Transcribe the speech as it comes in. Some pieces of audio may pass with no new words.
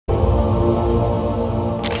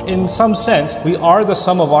In some sense, we are the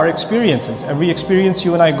sum of our experiences. Every experience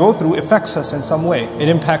you and I go through affects us in some way. It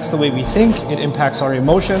impacts the way we think, it impacts our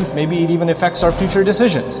emotions, maybe it even affects our future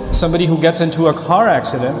decisions. Somebody who gets into a car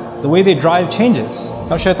accident, the way they drive changes.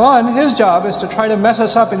 Now Shaitan, his job is to try to mess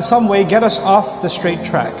us up in some way, get us off the straight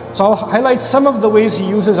track. So I'll highlight some of the ways he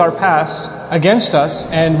uses our past against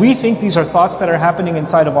us, and we think these are thoughts that are happening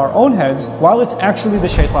inside of our own heads, while it's actually the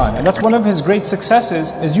Shaitan. And that's one of his great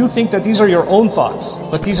successes, is you think that these are your own thoughts,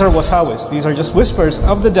 but these are wasawis. These are just whispers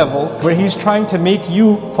of the devil, where he's trying to make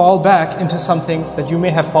you fall back into something that you may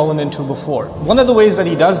have fallen into before. One of the ways that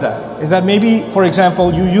he does that is that maybe, for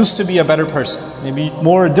example, you used to be a better person, maybe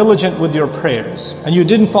more diligent with your prayers, and you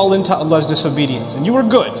didn't fall into Allah's disobedience, and you were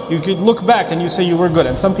good. You could look back and you say you were good.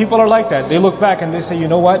 And some people are like that. They look back and they say, you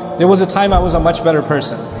know what? There was a time I was a much better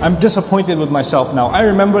person. I'm disappointed with myself now. I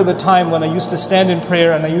remember the time when I used to stand in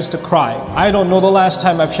prayer and I used to cry. I don't know the last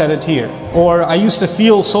time I've shed a tear. Or I used to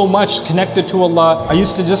feel so much connected to Allah. I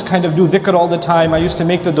used to just kind of do dhikr all the time. I used to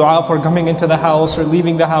make the dua for coming into the house or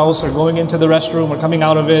leaving the house or going into the restroom or coming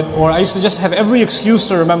out of it. Or I used to just have every excuse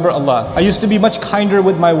to remember Allah. I used to be much kinder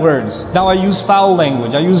with my words. Now I use foul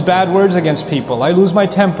language. I use bad words against people. I lose my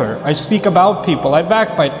temper. I speak about people. I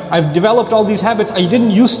backbite. I've developed all these habits. I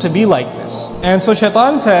didn't used to be like this. And so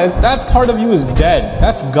Shaitan says, that part of you is dead.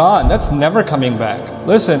 That's gone. That's never coming back.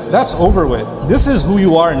 Listen, that's over with. This is who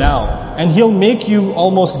you are now. And he'll make you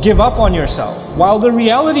almost give up on yourself. While the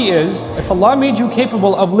reality is, if Allah made you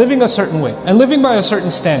capable of living a certain way and living by a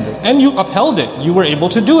certain standard, and you upheld it, you were able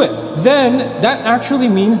to do it, then that actually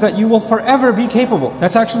means that you will forever be capable.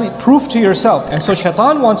 That's actually proof to yourself. And so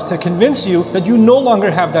Shaitan wants to convince you that you no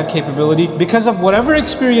longer have that capability because of whatever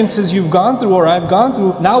experiences you've gone through or I've gone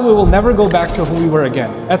through. Now we will never go back to who we were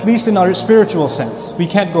again. At least in our spiritual sense. We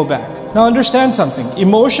can't go back. Now understand something.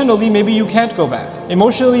 Emotionally, maybe you can't go back.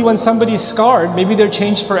 Emotionally, when somebody's scarred, maybe they're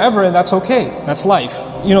changed forever, and that's okay. That's life.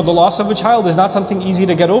 You know, the loss of a child is not something easy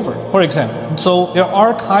to get over, for example. So there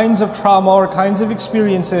are kinds of trauma or kinds of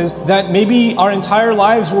experiences that maybe our entire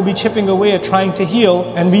lives will be chipping away at trying to heal,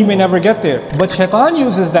 and we may never get there. But Shaitan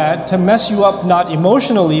uses that to mess you up, not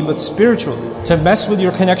emotionally, but spiritually. To mess with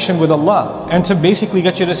your connection with Allah. And to basically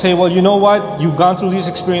get you to say, well, you know what? You've gone through these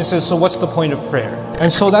experiences, so what's the point of prayer?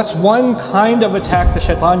 And so that's one kind of attack that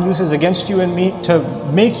Shaitan uses against you and me, to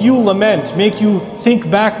make you lament, make you think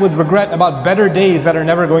back with regret about better days that are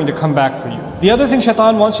never going to come back for you. The other thing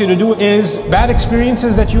Shaitan wants you to do is bad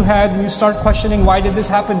experiences that you had, and you start questioning, why did this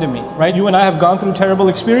happen to me? Right? You and I have gone through terrible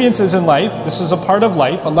experiences in life. This is a part of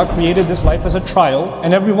life. Allah created this life as a trial,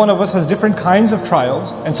 and every one of us has different kinds of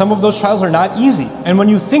trials, and some of those trials are not easy. And when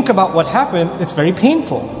you think about what happened, it's very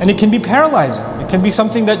painful, and it can be paralyzing. It can be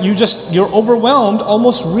something that you're overwhelmed,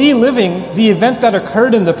 almost reliving the event that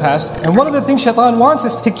occurred in the past. And one of the things Shaitan wants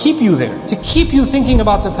is to keep you there, to keep you thinking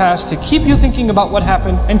about the past, to keep you thinking about what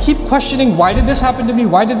happened, and keep questioning, why did this happen to me?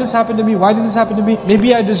 Why did this happen to me? Why did this happen to me?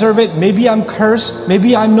 Maybe I deserve it. Maybe I'm cursed.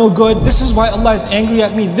 Maybe I'm no good. This is why Allah is angry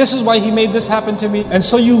at me. This is why He made this happen to me. And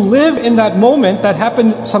so you live in that moment that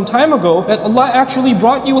happened some time ago that Allah actually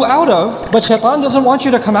brought you out of, but Shaitan doesn't want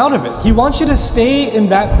you to come out of it. He wants you to stay in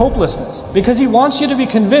that hopelessness because he wants you to be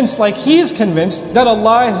convinced, like he is convinced, that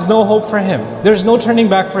Allah has no hope for him. There's no turning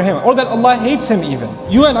back for him, or that Allah hates him even.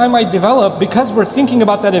 You and I might develop, because we're thinking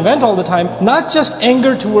about that event all the time, not just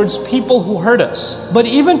anger towards people who hurt us, but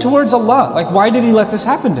even towards Allah. Like, why did He let this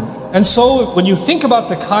happen to me? And so when you think about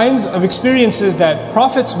the kinds of experiences that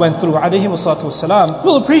prophets went through, ﷺ,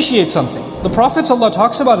 you'll appreciate something. The prophets Allah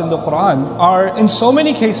talks about in the Quran are, in so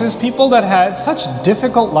many cases, people that had such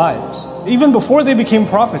difficult lives. Even before they became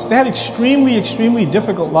prophets, they had extremely, extremely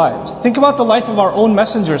difficult lives. Think about the life of our own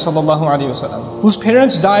messenger, ﷺ, whose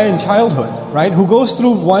parents die in childhood, right? Who goes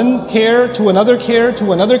through one care to another care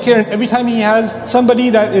to another care. And every time he has somebody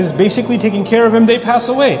that is basically taking care of him, they pass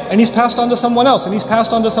away. And he's passed on to someone else, and he's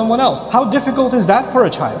passed on to someone else. How difficult is that for a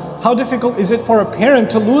child? How difficult is it for a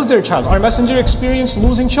parent to lose their child? Our messenger experienced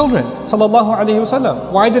losing children, sallallahu alaihi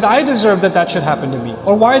wasallam. Why did I deserve that should happen to me?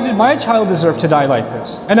 Or why did my child deserve to die like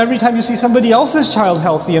this? And every time you see somebody else's child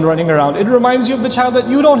healthy and running around, it reminds you of the child that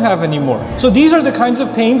you don't have anymore. So these are the kinds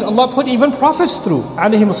of pains Allah put even prophets through,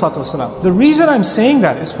 alaihi wasallam. The reason I'm saying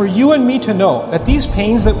that is for you and me to know that these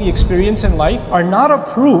pains that we experience in life are not a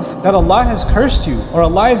proof that Allah has cursed you, or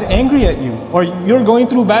Allah is angry at you, or you're going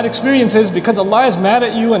through bad experiences because Allah is mad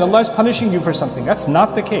at you and Allah is punishing you for something. That's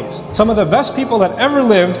not the case. Some of the best people that ever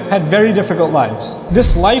lived had very difficult lives.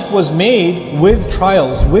 This life was made with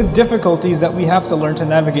trials, with difficulties that we have to learn to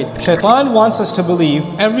navigate. Shaitan wants us to believe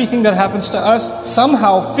everything that happens to us,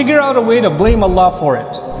 somehow figure out a way to blame Allah for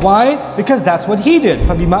it. Why? Because that's what he did.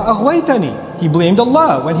 فَبِمَا أَغْوَيْتَنِي. He blamed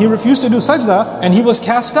Allah. When he refused to do sajda and he was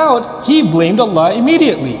cast out, he blamed Allah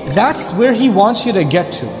immediately. That's where he wants you to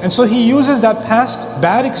get to. And so he uses that past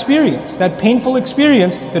bad experience, that painful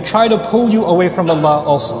experience, to try to pull you away from Allah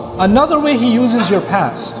also. Another way he uses your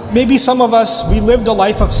past. Maybe some of us, we lived a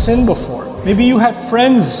life of sin before. Maybe you had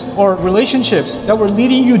friends or relationships that were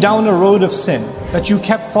leading you down a road of sin, that you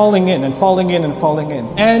kept falling in and falling in and falling in.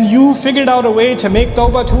 And you figured out a way to make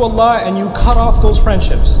tawbah to Allah, and you cut off those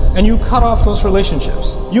friendships and you cut off those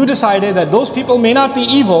relationships. You decided that those people may not be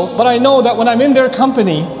evil, but I know that when I'm in their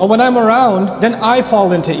company or when I'm around, then I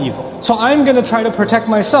fall into evil. So I'm going to try to protect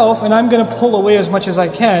myself, and I'm going to pull away as much as I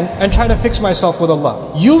can and try to fix myself with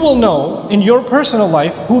Allah. You will know in your personal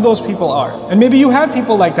life who those people are. And maybe you had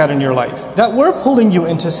people like that in your life that were pulling you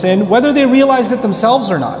into sin, whether they realized it themselves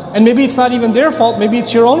or not. And maybe it's not even their fault, maybe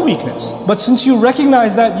it's your own weakness. But since you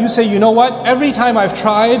recognize that, you say, you know what? Every time I've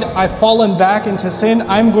tried, I've fallen back into sin,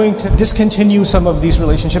 I'm going to discontinue some of these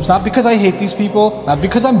relationships. Not because I hate these people, not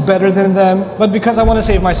because I'm better than them, but because I want to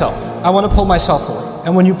save myself. I want to pull myself away.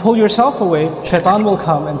 And when you pull yourself away, shaitan will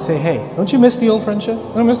come and say, hey, don't you miss the old friendship?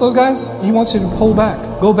 You don't miss those guys? He wants you to pull back.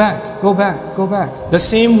 Go back, go back, go back. The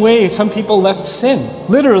same way some people left sin,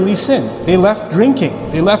 literally sin. They left drinking,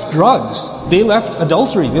 they left drugs, they left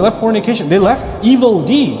adultery, they left fornication, they left evil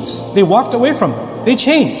deeds. They walked away from them. They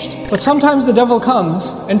changed. But sometimes the devil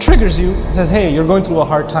comes and triggers you and says, hey, you're going through a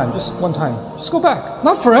hard time. Just one time. Just go back.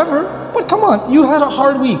 Not forever. But come on, you had a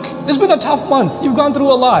hard week. It's been a tough month. You've gone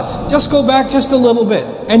through a lot. Just go back just a little bit.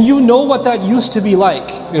 And you know what that used to be like.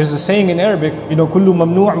 There's a saying in Arabic, kullu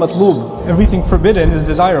mamnu' matlub. Everything forbidden is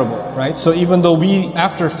desirable, right? So even though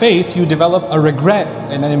after faith, you develop a regret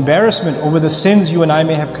and an embarrassment over the sins you and I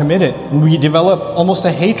may have committed. And we develop almost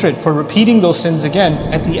a hatred for repeating those sins again.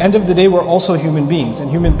 At the end of the day, we're also human beings.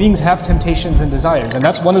 And human beings have temptations and desires. And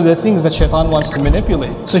that's one of the things that shaitan wants to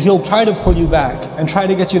manipulate. So he'll try to pull you back and try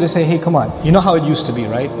to get you to say, hey, come on. You know how it used to be,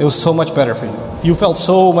 right? It was so much better for you. You felt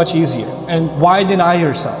so much easier. And why deny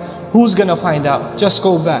yourself? Who's gonna find out? Just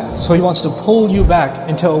go back. So he wants to pull you back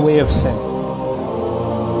into a way of sin.